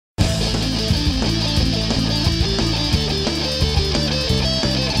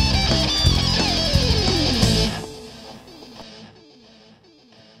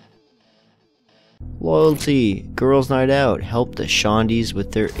Loyalty. Girls' night out. Help the Shaundis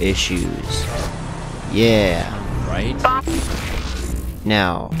with their issues. Yeah. Right?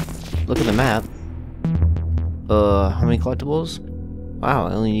 Now, look at the map. How many collectibles? Wow,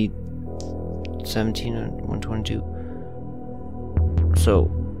 I only need 17 and 122. So,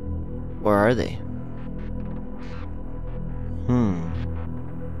 where are they?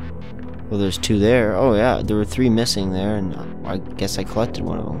 Well, there's 2 there. Oh yeah, there were 3 missing there, and I guess I collected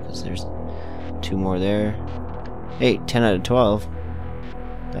one of them because there's 2 more there. Hey, 10 out of 12.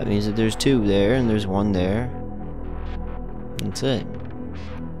 That means that there's 2 there, and there's 1 there. That's it.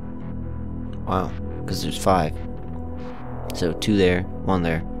 Wow, because there's 5. So 2 there, 1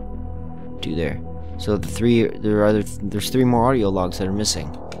 there, 2 there. So there's 3 more audio logs that are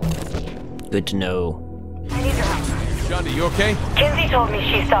missing. Good to know. I need your help. Shaundi, you okay? Kinsey told me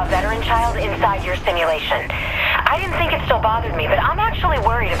she saw a veteran child inside your simulation. I didn't think it still bothered me, but I'm actually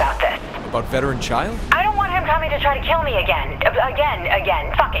worried about this. About veteran child? I don't want him coming to try to kill me again.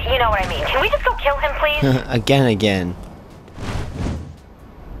 Again. Fuck it, you know what I mean. Can we just go kill him, please? Again.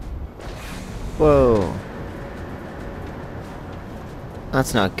 Whoa.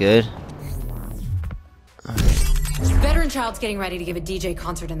 That's not good. Veteran child's getting ready to give a DJ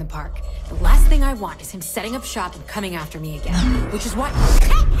concert in the park. The last thing I want is him setting up shop and coming after me again. Which is why—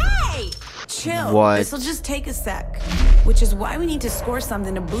 Hey! Chill. What? This'll just take a sec. Which is why we need to score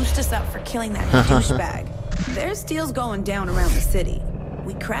something to boost us up for killing that douchebag. There's deals going down around the city.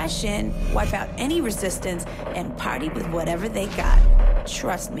 We crash in, wipe out any resistance, and party with whatever they got.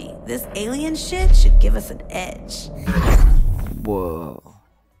 Trust me, this alien shit should give us an edge. Whoa.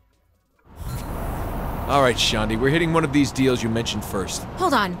 Alright, Shaundi, we're hitting one of these deals you mentioned first.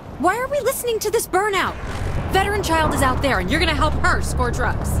 Hold on. Why are we listening to this burnout? Veteran child is out there and you're gonna help her score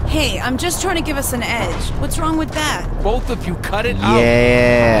drugs. Hey, I'm just trying to give us an edge. What's wrong with that? Both of you cut it out.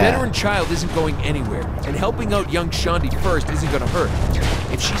 Yeah. Veteran child isn't going anywhere, and helping out young Shaundi first isn't gonna hurt.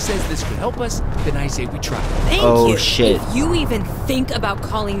 If she says this could help us, then I say we try. Thank Oh you. shit. If you even think about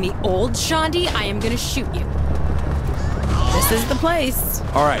calling me old Shaundi, I am gonna shoot you. This is the place.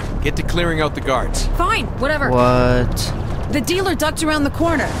 Alright, get to clearing out the guards. Fine, whatever. What? The dealer ducked around the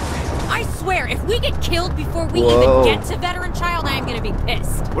corner. I swear, if we get killed before we Whoa. even get to veteran child, I am gonna be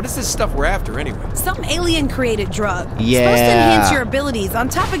pissed. What is this stuff we're after anyway? Some alien-created drug. Yeah. Supposed to enhance your abilities on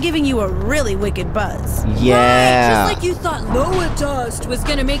top of giving you a really wicked buzz. Yeah. Right, just like you thought Loa Dust was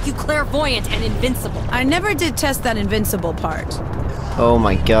gonna make you clairvoyant and invincible. I never did test that invincible part. Oh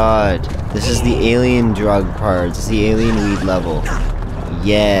my god. This is the alien drug part. This is the alien weed level.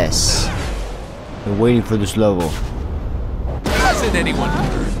 Yes. We're waiting for this level. Hasn't anyone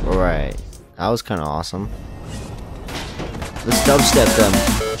heard? Alright. That was kind of awesome. Let's dubstep them.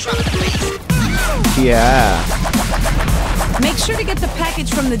 Yeah. Make sure to get the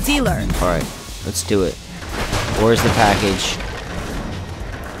package from the dealer. Alright. Let's do it. Where's the package?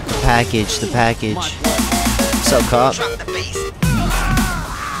 The package. What's up, cop?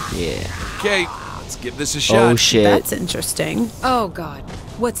 Yeah. Okay, let's give this a shot. Oh shit. That's interesting. Oh god,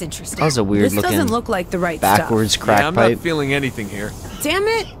 what's interesting? That was a weird This looking doesn't look like the right backwards stuff. crack Yeah, I'm pipe. not feeling anything here. Damn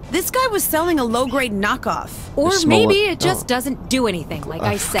it! This guy was selling a low-grade knockoff. Or The maybe smaller- it just oh. doesn't do anything, like A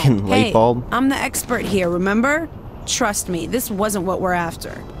I said. fucking light Hey, bulb. I'm the expert here, remember? Trust me, this wasn't what we're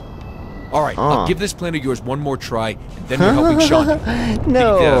after. Alright, I'll give this plan of yours one more try, and then we're helping Shaundi.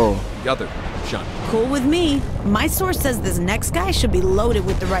 No. The other Shaundi. Cool with me. My source says this next guy should be loaded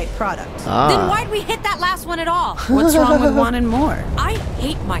with the right product. Then why'd we hit that last one at all? What's wrong with wanting more? I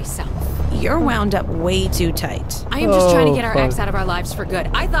hate myself. You're wound up way too tight. I am just trying to get our fuck. ex out of our lives for good.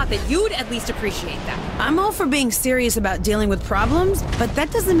 I thought that you'd at least appreciate that. I'm all for being serious about dealing with problems, but that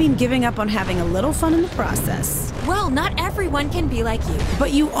doesn't mean giving up on having a little fun in the process. Well, not everyone can be like you.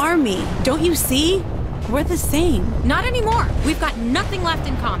 But you are me. Don't you see? We're the same. Not anymore. We've got nothing left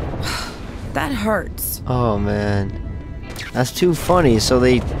in common. That hurts. Oh man. That's too funny. So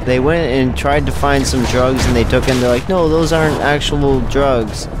they went and tried to find some drugs and they took them. They're like, no, those aren't actual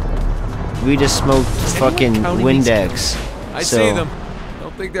drugs. We just smoked fucking counting these Windex. I So- see them.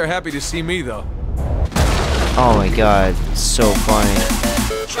 Don't think they're happy to see me though. Oh my god, so funny.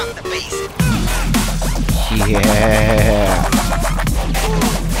 Yeah.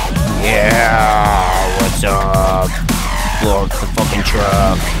 Yeah, what's up? Blow up the fucking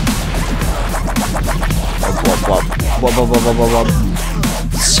truck. Wub, wub, wub. Wub, wub, wub, wub,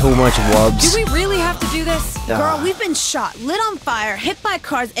 wub. So much wubs. Do we really have to do this? Girl, we've been shot, lit on fire, hit by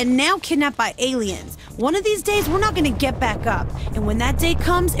cars, and now kidnapped by aliens. One of these days, we're not gonna get back up. And when that day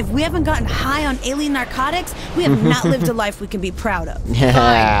comes, if we haven't gotten high on alien narcotics, we have not lived a life we can be proud of. Fine,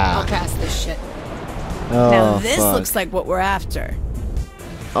 Yeah. I'll pass this shit. Oh, Now this fuck. looks like what we're after.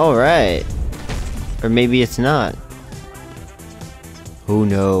 Alright. Or maybe it's not. Who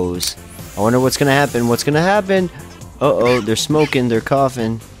knows? I wonder what's gonna happen. What's gonna happen? Uh-oh, they're smoking, they're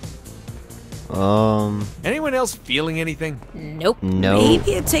coughing. Anyone else feeling anything? Nope. No.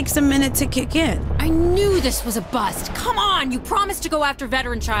 Maybe it takes a minute to kick in. I knew this was a bust. Come on, you promised to go after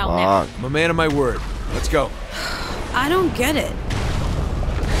veteran child now. Fuck. I'm a man of my word. Let's go. I don't get it.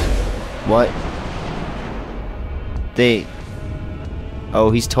 What? They... Oh,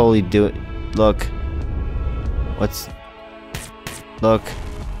 he's totally doing... Look. What's... Look.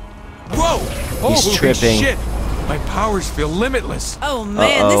 Whoa! He's Holy tripping. shit! My powers feel limitless. Oh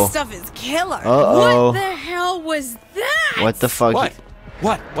man, Uh-oh. this stuff is killer. Uh-oh. What the hell was that? What the fuck? What?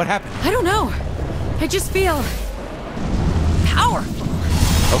 What happened? I don't know. I just feel powerful.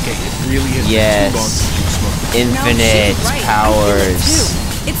 Okay, it really is Yes. too long since you smoked. Infinite No, she's right. I feel it powers.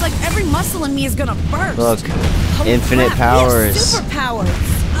 too. It's like every muscle in me is gonna burst. Look. Holy Infinite crap, powers. We have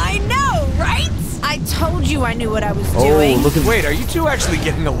superpowers. I know, right? I told you I knew what I was Oh, doing. look at Wait, are you two actually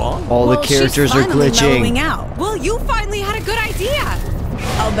getting along? all Well, the characters are she's finally mellowing glitching. out. Well, you finally had a good idea.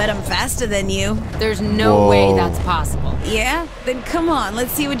 I'll bet I'm faster than you. There's no Whoa. way that's possible. Yeah? Then come on,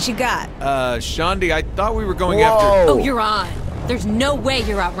 let's see what you got. Shaundi, I thought we were going Whoa. after... Oh, you're on. There's no way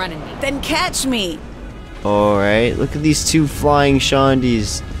you're outrunning me. Then catch me. Alright, look at these two flying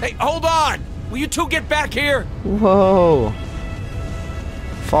Shaundis. Hey, hold on! Will you two get back here? Whoa.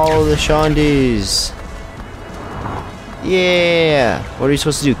 Follow the Shaundis. Yeah. What are you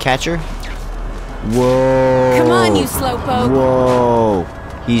supposed to do? Catch her? Whoa. Come on, you slowpoke. Whoa.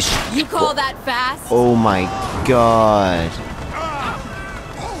 He's... You call that fast? Oh my god.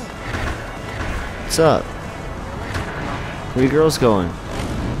 What's up? Where you girls going?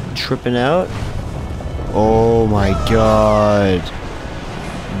 Tripping out? Oh my god.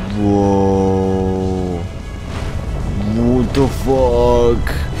 Whoa. What the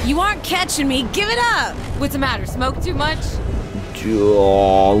fuck? You aren't catching me. Give it up. What's the matter? Smoke too much?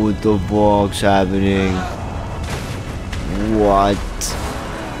 Oh, what the fuck's happening? What?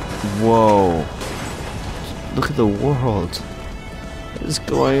 Whoa. Look at the world. What is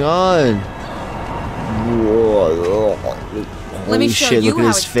going on? Whoa. Let me Holy show shit, you look at how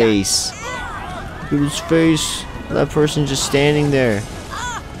his it's done. face. Look at his face. That person just standing there.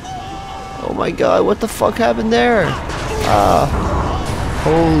 Oh my god, what the fuck happened there?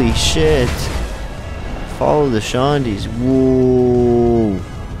 Holy shit. Follow the Shaundis. Whoa.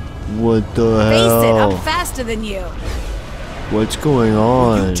 What the Face it, hell? I'm faster than you. What's going You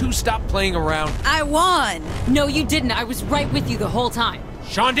on? two stop playing around. I won. No, you didn't. I was right with you the whole time.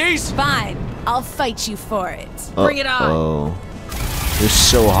 Shaundi's? Fine. I'll fight you for it. Bring it on. Oh. They're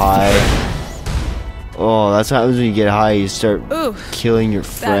so high. Oh, that's what happens when you get high. You start Ooh, killing your that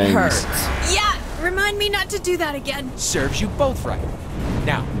friends. hurts. Yeah, remind me not to do that again. Serves you both right.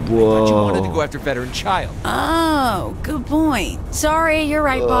 Now, I Whoa. thought you wanted to go after veteran child. Oh, good point. Sorry, you're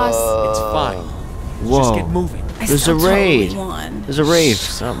right, boss. It's fine. Whoa. Just get moving. I There's a still raid. Totally won. There's a rave.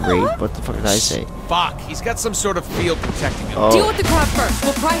 It's not raid. What the fuck did I say? Fuck, he's got some sort of field protecting him. Oh. Deal with the crowd first.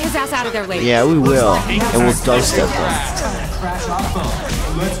 We'll pry his ass out of there later. Yeah, we will. And we'll dubstep them. Crash our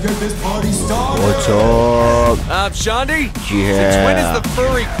phone. Let's get this party started. What's up? Shaundi? Yeah. Since when is the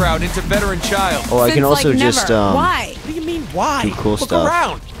furry crowd into veteran child? Oh, I can Since, also like, just, never. Why? What do you mean, why? Do cool Look stuff.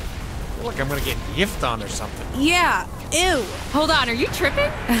 around. I feel like I'm gonna get yiffed on or something. Yeah. Ew. Hold on, are you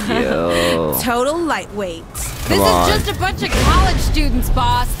tripping? Yo. Total lightweight. This on. is just a bunch of college students,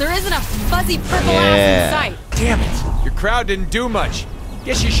 boss. There isn't a fuzzy purple Yeah. ass in sight. Damn it. Your crowd didn't do much.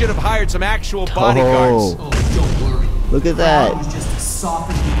 Guess you should have hired some actual bodyguards. Oh, Don't worry. look at that. It's just to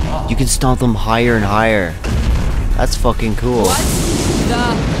soften you up. You can stomp them higher and higher. That's fucking cool. What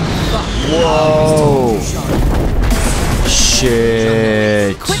the fuck? Whoa.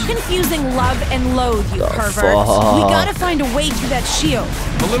 Shit. Quit confusing love and loathe, you pervert. fuck? We gotta find a way through that shield.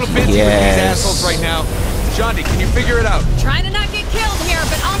 I'm a little busy with Yes. these assholes right now. Shaundi, can you figure it out? Trying to not get killed here,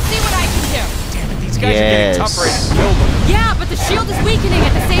 but I'll see what I can do. Damn it, these guys are Yes. getting tougher and kill them. Yeah, but the shield is weakening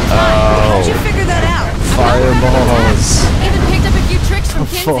at the same time. How'd you figure that out? Fireballs. Even picked up a few tricks from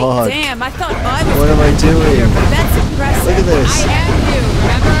Kinsey. Fuck. Damn, I thought I was. What am I doing? That's impressive. Look at this. I am you,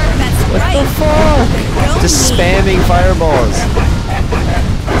 remember? That's What right. the fuck? Go Just me. spamming fireballs.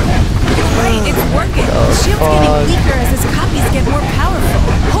 Right, it's working. The shield's fuck? getting weaker as his copies get more powerful.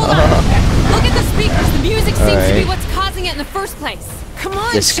 Hold on. Look at the speakers. The music seems to be Alright. what's causing it in the first place. Come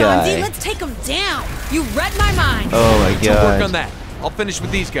on, This Shaundi, guy. let's take him down. You read my mind. Oh my To work on god. that. I'll finish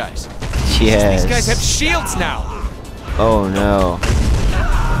with these guys. Yes. These guys have shields now. Oh no.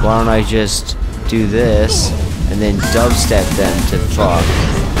 Why don't I just do this and then dubstep them to fuck?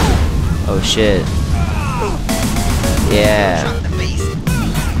 Oh shit. Yeah.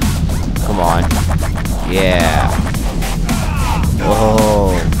 Come on. Yeah.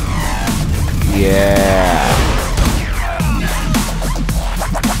 Oh. Yeah.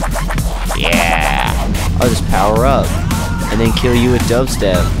 Yeah. I'll just power up and then kill you with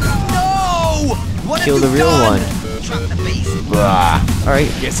dubstep. No! What Kill have the you real done? one. Blah.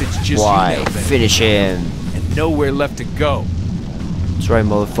 Alright. Guess it's just Why? you now, then. Finish him. And nowhere left to go. That's right,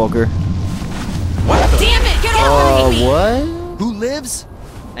 motherfucker. What the? Damn it! Get off me! What? Who lives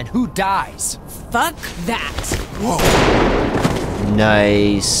and who dies? Fuck that!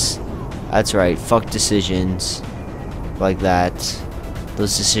 Nice. That's right. Fuck decisions like that.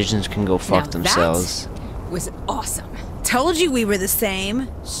 Those decisions can go fuck Now themselves. That was awesome. Told you we were the same.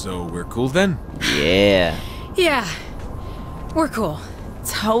 So we're cool then? Yeah. Yeah, we're cool.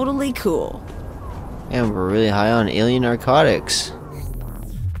 Totally cool. And we're really high on alien narcotics.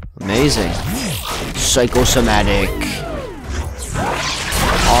 Amazing. Psychosomatic.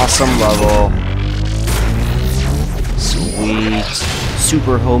 Awesome level. Sweet.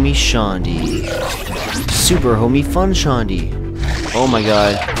 Super homie Shaundi. Super homie fun Shaundi. Oh my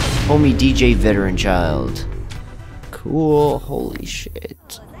god. Homie DJ veteran child. Cool. Holy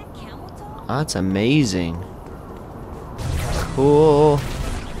shit. That's amazing. Cool.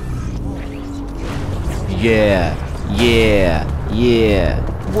 Yeah. Yeah. Yeah.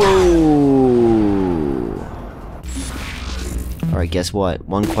 Whoa. Alright, guess what?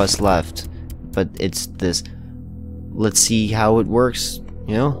 One quest left. But it's this. Let's see how it works.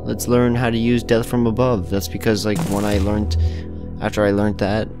 You know? Let's learn how to use death from above. That's because, like, when I learned. After I learned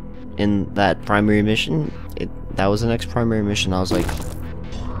that in that primary mission, that was the next primary mission. I was like,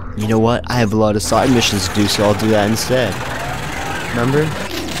 you know what? I have a lot of side missions to do, so I'll do that instead. Remember?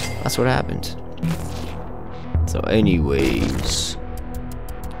 That's what happened. So anyways,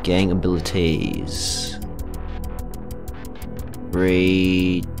 gang abilities.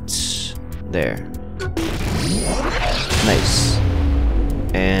 Right there. Nice.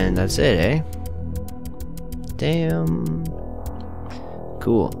 And that's it, eh? Damn.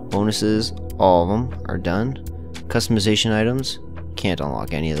 Cool. Bonuses, all of them are done. Customization items, can't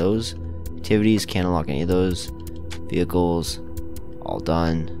unlock any of those. Activities, can't unlock any of those. Vehicles, all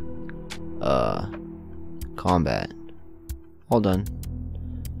done. Combat, all done.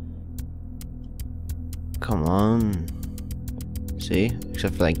 Come on. See?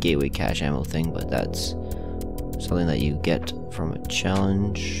 Except for that gateway cache ammo thing, but that's something that you get from a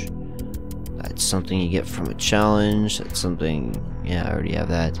challenge. That's something you get from a challenge. That's something... yeah, I already have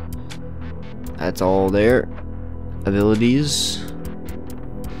that. That's all there. Abilities.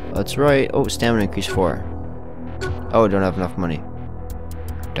 That's right. Oh, stamina increase 4. Oh, don't have enough money.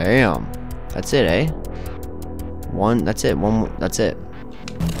 Damn. That's it, eh? That's it. That's it.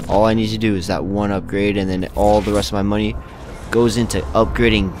 All I need to do is that one upgrade, and then all the rest of my money goes into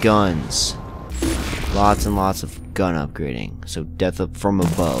upgrading guns. Lots and lots of gun upgrading. So death up from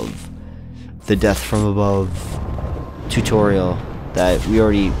above. The death from above tutorial that we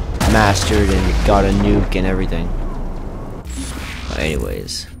already mastered and got a nuke and everything. But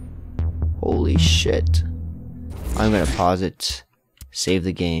anyways. Holy shit. I'm gonna pause it. Save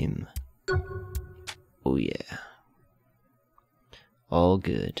the game. Oh yeah. All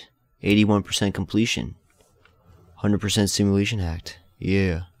good. 81% completion. 100% simulation hacked.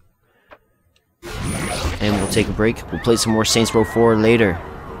 Yeah. And we'll take a break. We'll play some more Saints Row 4 later.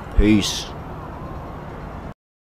 Peace.